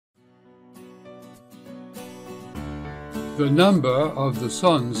The number of the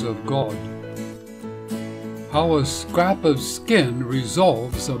sons of God. How a scrap of skin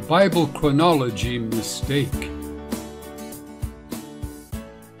resolves a Bible chronology mistake.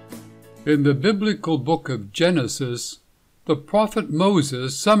 In the biblical book of Genesis, the prophet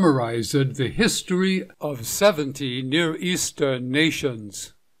Moses summarized the history of 70 Near Eastern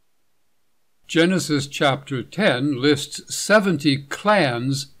nations. Genesis chapter 10 lists 70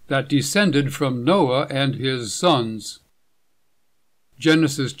 clans that descended from Noah and his sons.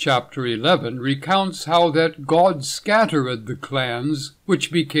 Genesis chapter 11 recounts how that God scattered the clans,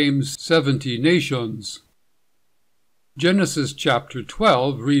 which became 70 nations. Genesis chapter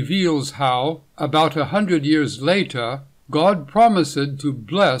 12 reveals how, about 100 years later, God promised to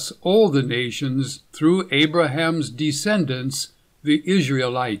bless all the nations through Abraham's descendants, the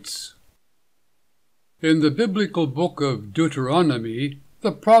Israelites. In the biblical book of Deuteronomy,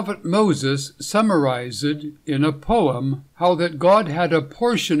 the prophet Moses summarized in a poem how that God had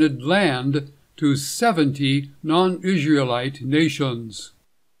apportioned land to 70 non-Israelite nations.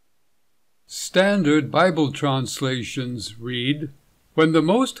 Standard Bible translations read, "When the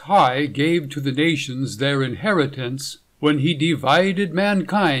Most High gave to the nations their inheritance, when he divided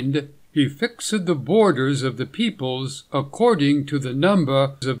mankind, he fixed the borders of the peoples according to the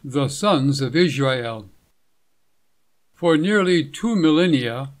number of the sons of Israel." For nearly 2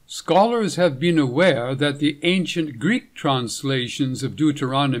 millennia, scholars have been aware that the ancient Greek translations of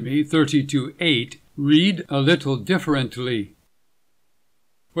Deuteronomy 32:8 read a little differently.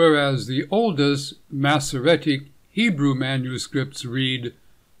 Whereas the oldest Masoretic Hebrew manuscripts read,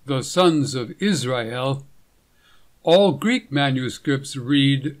 "the sons of Israel," all Greek manuscripts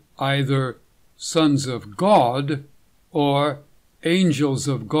read either "sons of God" or "angels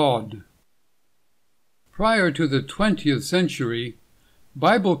of God." Prior to the 20th century,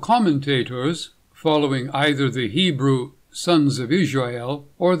 Bible commentators, following either the Hebrew "sons of Israel"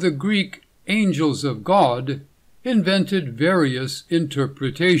 or the Greek "angels of God," invented various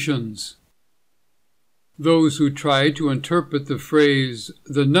interpretations. Those who tried to interpret the phrase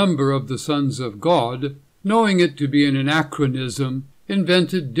 "the number of the sons of God," knowing it to be an anachronism,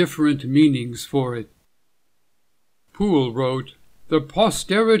 invented different meanings for it. Poole wrote, "The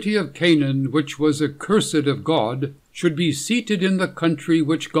posterity of Canaan, which was accursed of God, should be seated in the country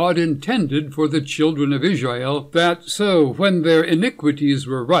which God intended for the children of Israel, that so, when their iniquities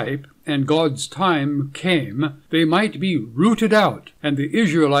were ripe, and God's time came, they might be rooted out, and the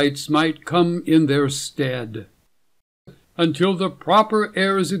Israelites might come in their stead. Until the proper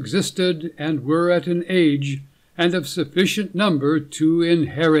heirs existed, and were at an age, and of sufficient number to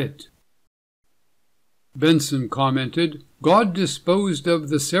inherit." Benson commented, "God disposed of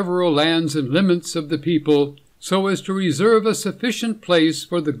the several lands and limits of the people so as to reserve a sufficient place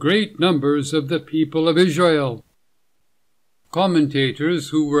for the great numbers of the people of Israel." Commentators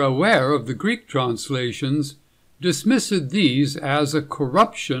who were aware of the Greek translations dismissed these as a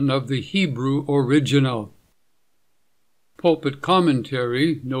corruption of the Hebrew original. Pulpit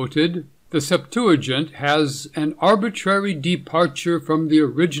Commentary noted, "The Septuagint has an arbitrary departure from the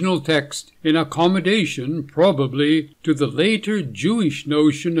original text in accommodation, probably, to the later Jewish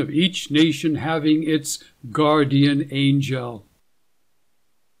notion of each nation having its guardian angel."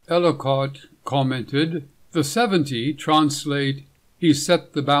 Ellicott commented, "The 70 translate, 'He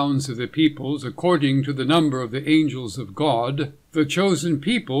set the bounds of the peoples according to the number of the angels of God.' The chosen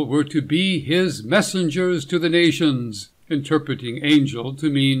people were to be his messengers to the nations," interpreting angel to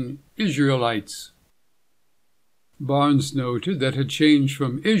mean Israelites. Barnes noted that a change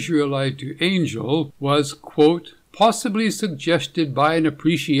from Israelite to angel was, quote, "possibly suggested by an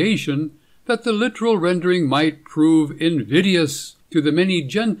appreciation that the literal rendering might prove invidious to the many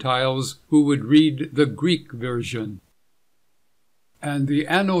Gentiles who would read the Greek version." And the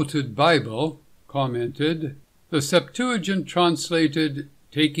Annotated Bible commented, "The Septuagint translated,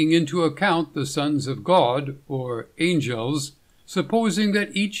 'taking into account the sons of God,' or angels, supposing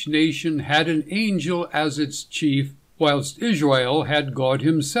that each nation had an angel as its chief, whilst Israel had God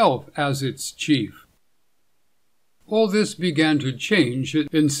himself as its chief." All this began to change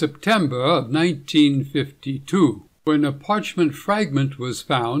in September of 1952, when a parchment fragment was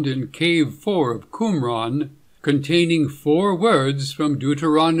found in Cave 4 of Qumran, containing 4 words from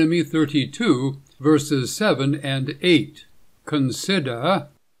Deuteronomy 32, verses 7 and 8. Consider,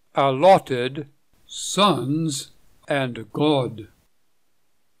 allotted, sons, and God.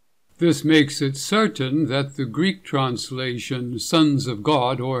 This makes it certain that the Greek translation, sons of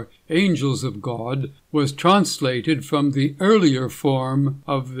God or angels of God, was translated from the earlier form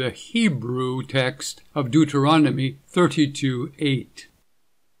of the Hebrew text of Deuteronomy 32:8.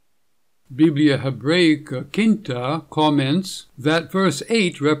 Biblia Hebraica Quinta comments that verse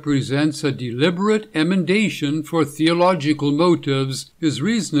 8 represents a deliberate emendation for theological motives is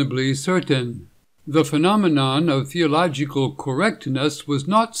reasonably certain. The phenomenon of theological correctness was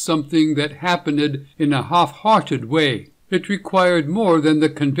not something that happened in a half-hearted way. It required more than the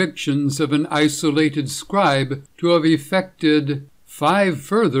convictions of an isolated scribe to have effected 5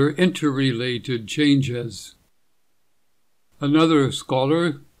 further interrelated changes. Another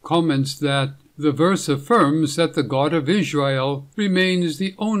scholar comments that the verse affirms that the God of Israel remains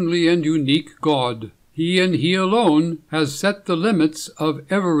the only and unique God. He and He alone has set the limits of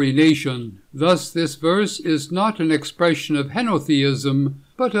every nation. Thus this verse is not an expression of henotheism,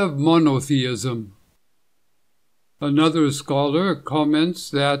 but of monotheism. Another scholar comments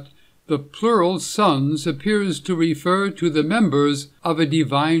that the plural sons appears to refer to the members of a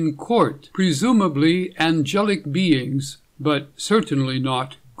divine court, presumably angelic beings, but certainly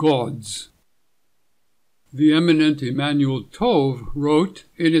not gods. The eminent Emmanuel Tove wrote,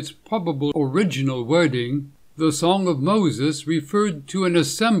 in its probable original wording, the Song of Moses referred to an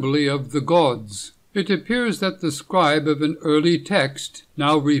assembly of the gods. It appears that the scribe of an early text,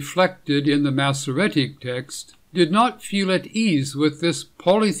 now reflected in the Masoretic text, did not feel at ease with this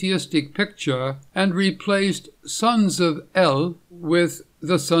polytheistic picture and replaced sons of El with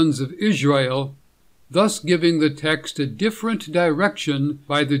the sons of Israel, thus giving the text a different direction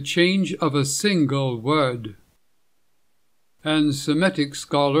by the change of a single word. And Semitic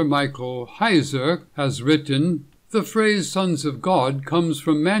scholar Michael Heiser has written, the phrase sons of God comes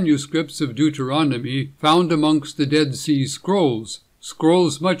from manuscripts of Deuteronomy found amongst the Dead Sea Scrolls,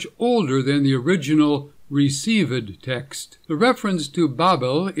 scrolls much older than the original received text. The reference to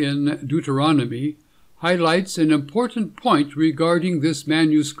Babel in Deuteronomy highlights an important point regarding this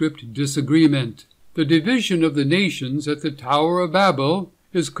manuscript disagreement. The division of the nations at the Tower of Babel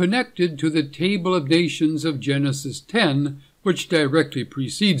is connected to the Table of Nations of Genesis 10, which directly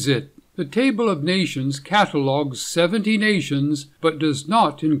precedes it. The Table of Nations catalogues 70 nations, but does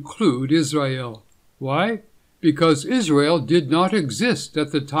not include Israel. Why? Because Israel did not exist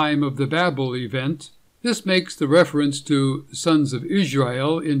at the time of the Babel event. This makes the reference to sons of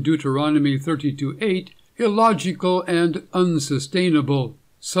Israel in Deuteronomy 32:8 illogical and unsustainable.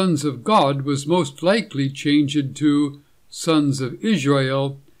 Sons of God was most likely changed to sons of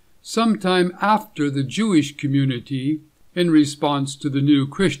Israel sometime after the Jewish community, in response to the new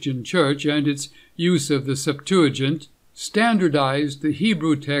Christian church and its use of the Septuagint, standardized the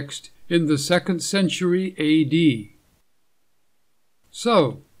Hebrew text in the 2nd century A.D.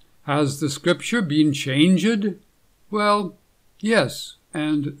 So, has the scripture been changed? Well, yes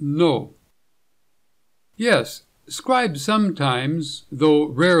and no. Yes, scribes sometimes, though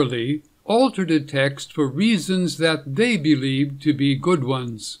rarely, altered a text for reasons that they believed to be good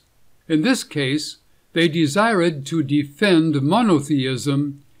ones. In this case, they desired to defend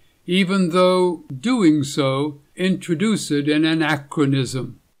monotheism, even though doing so introduced an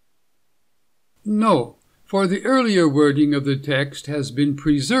anachronism. No, for the earlier wording of the text has been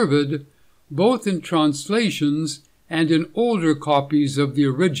preserved both in translations and in older copies of the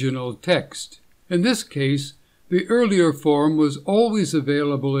original text. In this case, the earlier form was always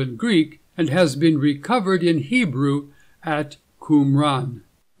available in Greek and has been recovered in Hebrew at Qumran.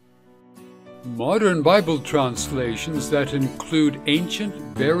 Modern Bible translations that include ancient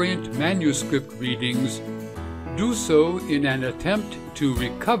variant manuscript readings do so in an attempt to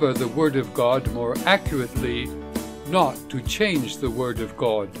recover the Word of God more accurately, not to change the Word of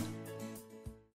God.